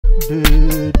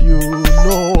Did you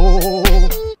know?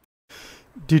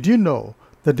 Did you know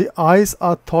that the eyes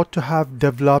are thought to have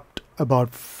developed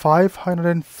about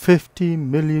 550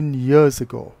 million years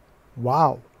ago?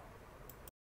 Wow!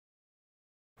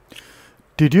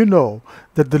 Did you know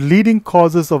that the leading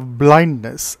causes of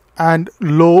blindness and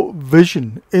low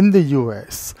vision in the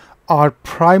US are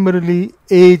primarily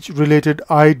age-related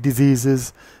eye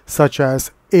diseases such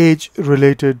as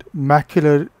age-related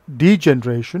macular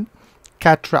degeneration,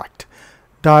 cataract,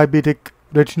 diabetic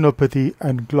retinopathy,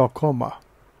 and glaucoma?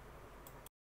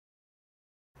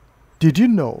 Did you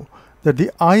know that the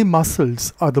eye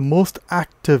muscles are the most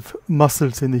active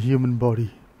muscles in the human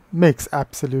body? Makes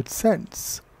absolute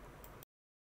sense.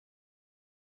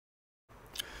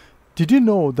 Did you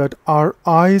know that our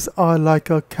eyes are like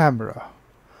a camera,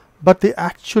 but the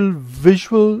actual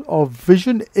visual or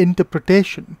vision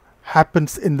interpretation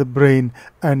happens in the brain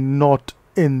and not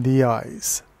in the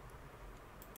eyes?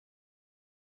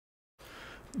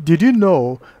 Did you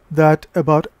know that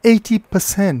about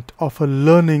 80% of our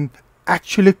learning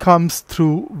actually comes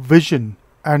through vision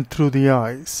and through the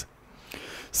eyes?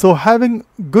 So having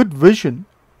good vision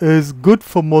is good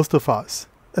for most of us,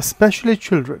 especially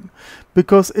children,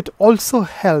 because it also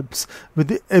helps with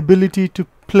the ability to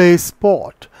play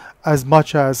sport as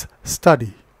much as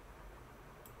study.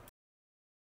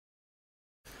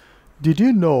 Did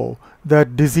you know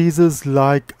that diseases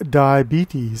like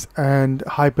diabetes and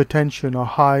hypertension or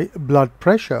high blood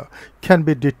pressure can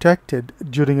be detected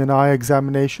during an eye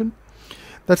examination?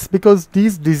 That's because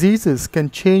these diseases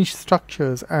can change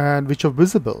structures and which are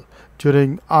visible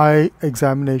during eye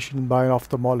examination by an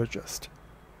ophthalmologist.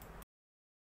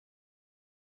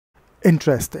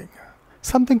 Interesting.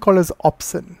 Something called as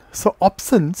opsin. So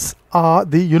opsins are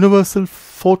the universal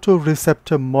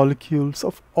photoreceptor molecules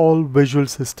of all visual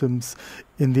systems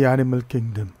in the animal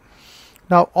kingdom.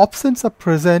 Now opsins are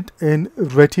present in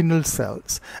retinal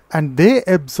cells and they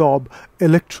absorb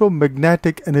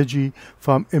electromagnetic energy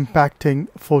from impacting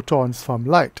photons from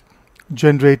light,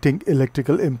 generating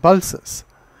electrical impulses.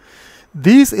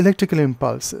 These electrical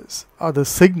impulses are the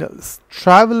signals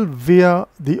travel via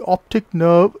the optic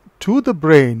nerve to the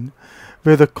brain,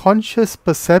 where the conscious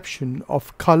perception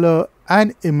of color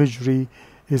and imagery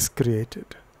is created.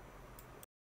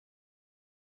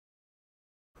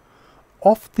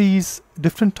 Of these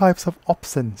different types of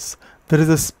opsins, there is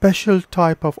a special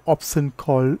type of opsin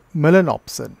called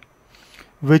melanopsin,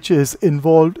 which is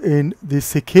involved in the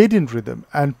circadian rhythm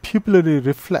and pupillary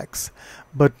reflex,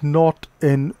 but not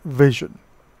in vision.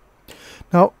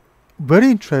 Now,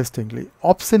 very interestingly,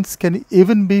 opsins can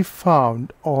even be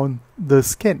found on the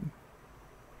skin.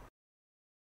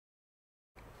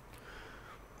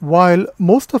 While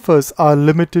most of us are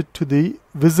limited to the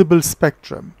visible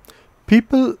spectrum,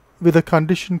 people with a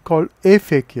condition called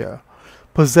aphakia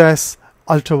possess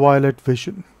ultraviolet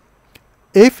vision.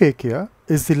 Aphakia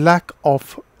is the lack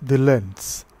of the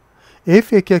lens.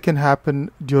 Aphakia can happen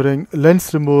during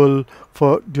lens removal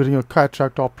during a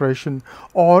cataract operation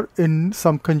or in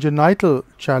some congenital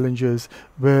challenges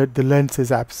where the lens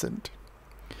is absent.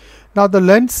 Now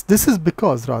this is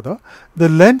because the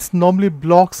lens normally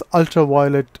blocks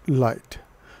ultraviolet light.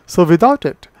 So without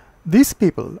it, these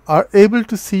people are able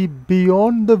to see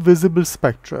beyond the visible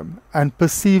spectrum and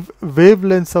perceive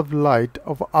wavelengths of light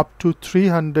of up to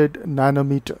 300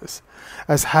 nanometers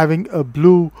as having a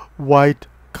blue-white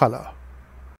color.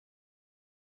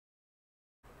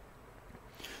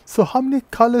 So how many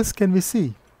colors can we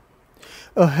see?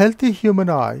 A healthy human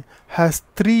eye has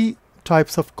 3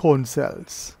 types of cone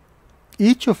cells,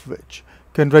 each of which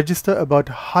can register about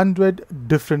 100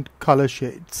 different color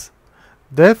shades.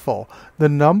 Therefore, the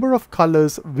number of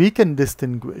colors we can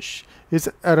distinguish is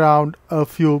around a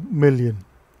few million.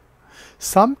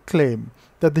 Some claim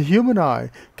that the human eye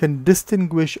can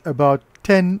distinguish about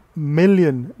 10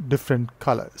 million different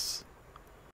colors.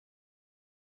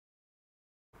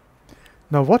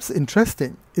 Now what's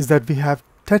interesting is that we have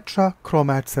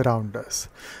tetrachromats around us.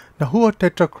 Now who are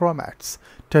tetrachromats?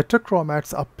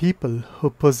 Tetrachromats are people who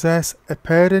possess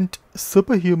apparent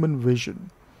superhuman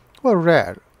vision, who are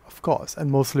rare, of course, and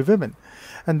mostly women,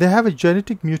 and they have a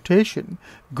genetic mutation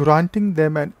granting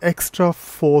them an extra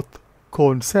 4th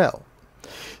cone cell.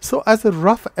 So as a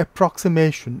rough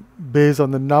approximation based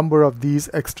on the number of these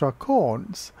extra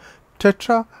cones,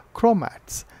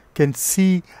 tetrachromats can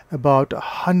see about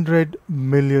 100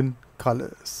 million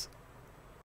colors.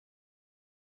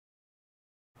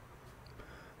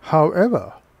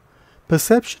 However,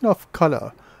 perception of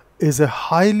color is a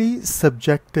highly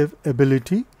subjective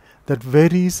ability that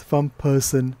varies from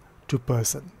person to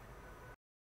person.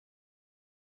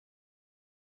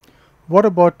 What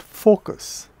about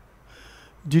focus?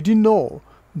 Did you know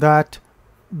that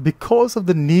because of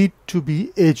the need to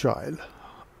be agile,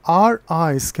 our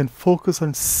eyes can focus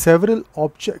on several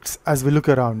objects as we look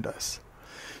around us?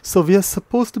 So we are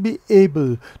supposed to be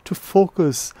able to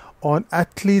focus on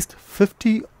at least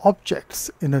 50 objects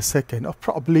in a second, or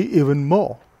probably even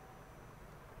more.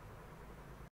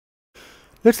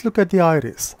 Let's look at the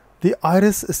iris. The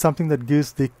iris is something that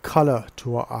gives the color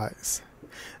to our eyes.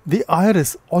 The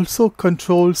iris also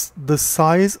controls the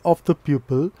size of the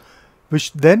pupil,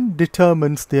 which then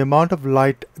determines the amount of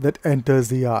light that enters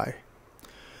the eye.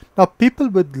 Now, people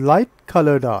with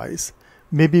light-colored eyes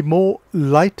may be more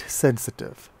light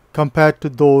sensitive compared to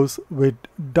those with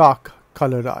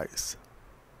dark-colored eyes.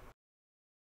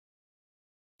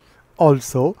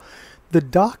 Also, the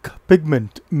dark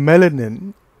pigment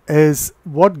melanin is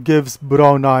what gives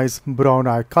brown eyes brown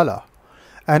eye color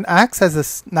and acts as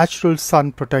a natural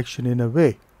sun protection in a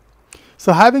way.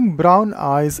 So having brown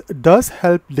eyes does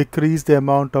help decrease the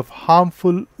amount of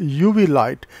harmful UV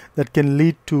light that can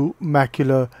lead to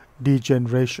macular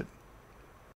degeneration.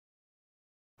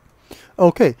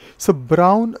 Okay, so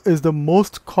brown is the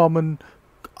most common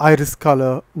iris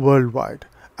color worldwide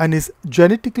and is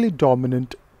genetically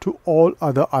dominant to all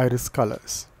other iris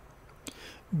colors.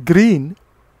 Green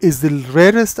is the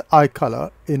rarest eye color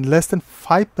in less than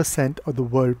 5% of the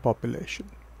world population.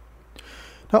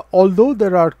 Now, although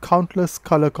there are countless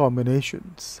color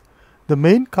combinations, the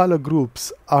main color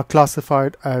groups are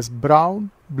classified as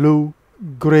brown, blue,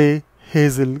 gray,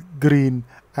 hazel, green,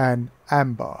 and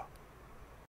amber.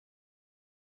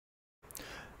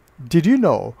 Did you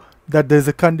know that there's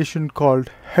a condition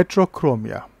called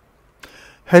heterochromia?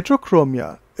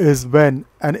 Heterochromia is when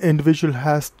an individual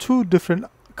has two different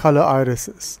color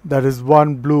irises, that is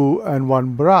one blue and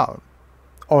one brown,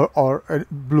 or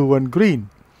blue and green.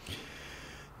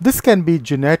 This can be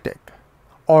genetic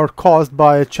or caused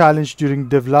by a challenge during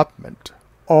development,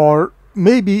 or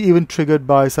maybe even triggered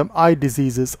by some eye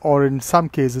diseases or in some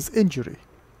cases injury.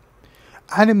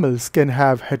 Animals can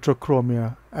have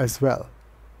heterochromia as well.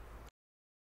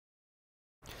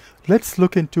 Let's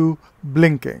look into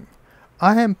blinking.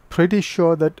 I am pretty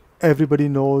sure that everybody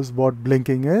knows what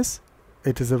blinking is.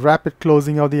 It is a rapid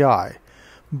closing of the eye.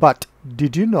 But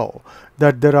did you know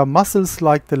that there are muscles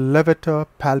like the levator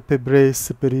palpebrae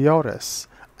superioris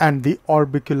and the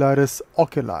orbicularis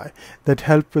oculi that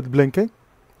help with blinking?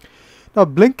 Now,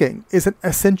 blinking is an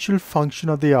essential function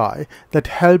of the eye that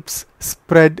helps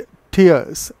spread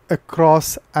tears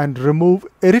across and remove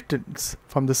irritants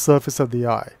from the surface of the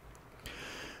eye.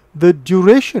 The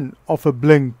duration of a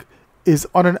blink is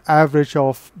on an average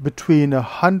of between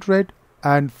 100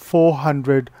 and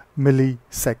 400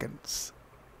 milliseconds.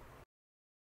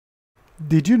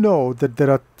 Did you know that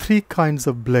there are three kinds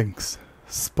of blinks: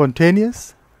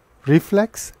 spontaneous,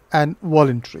 reflex, and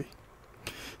voluntary?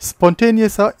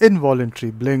 Spontaneous are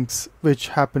involuntary blinks, which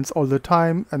happens all the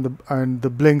time, and the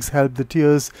blinks help the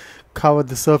tears cover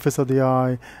the surface of the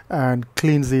eye and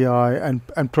cleans the eye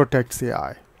and protects the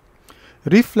eye.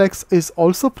 Reflex is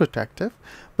also protective,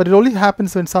 but it only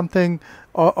happens when something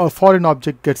or a foreign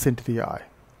object gets into the eye.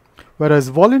 Whereas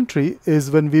voluntary is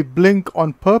when we blink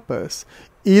on purpose,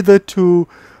 either to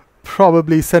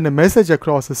probably send a message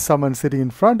across to someone sitting in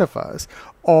front of us,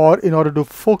 or in order to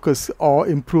focus or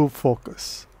improve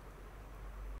focus.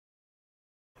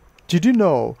 Did you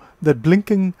know that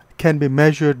blinking can be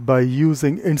measured by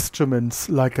using instruments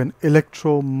like an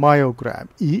electromyogram,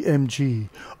 EMG,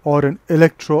 or an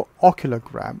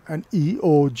electrooculogram, an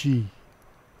EOG?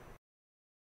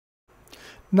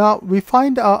 Now, we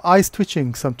find our eyes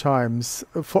twitching sometimes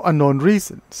for unknown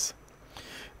reasons.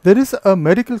 There is a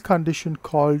medical condition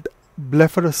called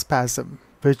blepharospasm,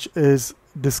 which is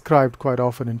described quite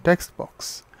often in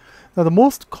textbooks. Now, the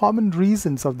most common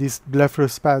reasons of these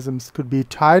blepharospasms could be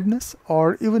tiredness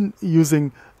or even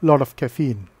using a lot of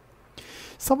caffeine.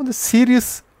 Some of the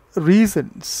serious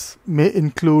reasons may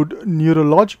include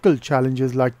neurological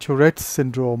challenges like Tourette's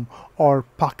syndrome or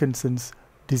Parkinson's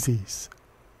disease.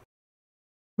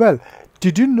 Well,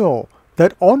 did you know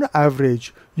that on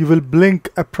average you will blink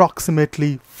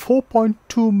approximately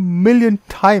 4.2 million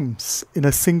times in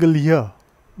a single year?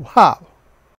 Wow!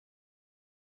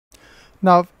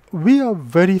 Now, we are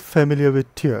very familiar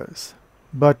with tears,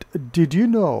 but did you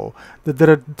know that there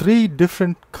are three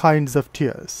different kinds of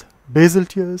tears? Basal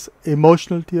tears,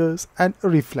 emotional tears, and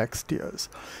reflex tears.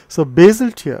 So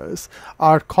basal tears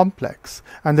are complex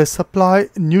and they supply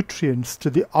nutrients to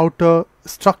the outer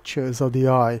structures of the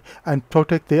eye and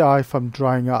protect the eye from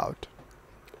drying out.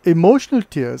 Emotional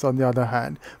tears, on the other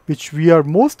hand, which we are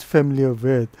most familiar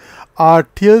with, are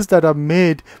tears that are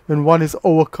made when one is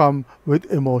overcome with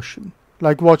emotion.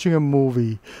 like watching a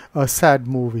movie, a sad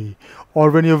movie,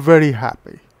 or when you're very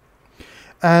happy.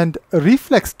 And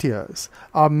reflex tears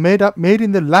are made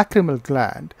in the lacrimal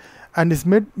gland and is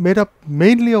made up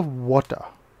mainly of water.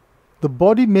 The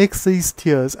body makes these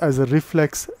tears as a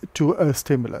reflex to a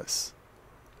stimulus.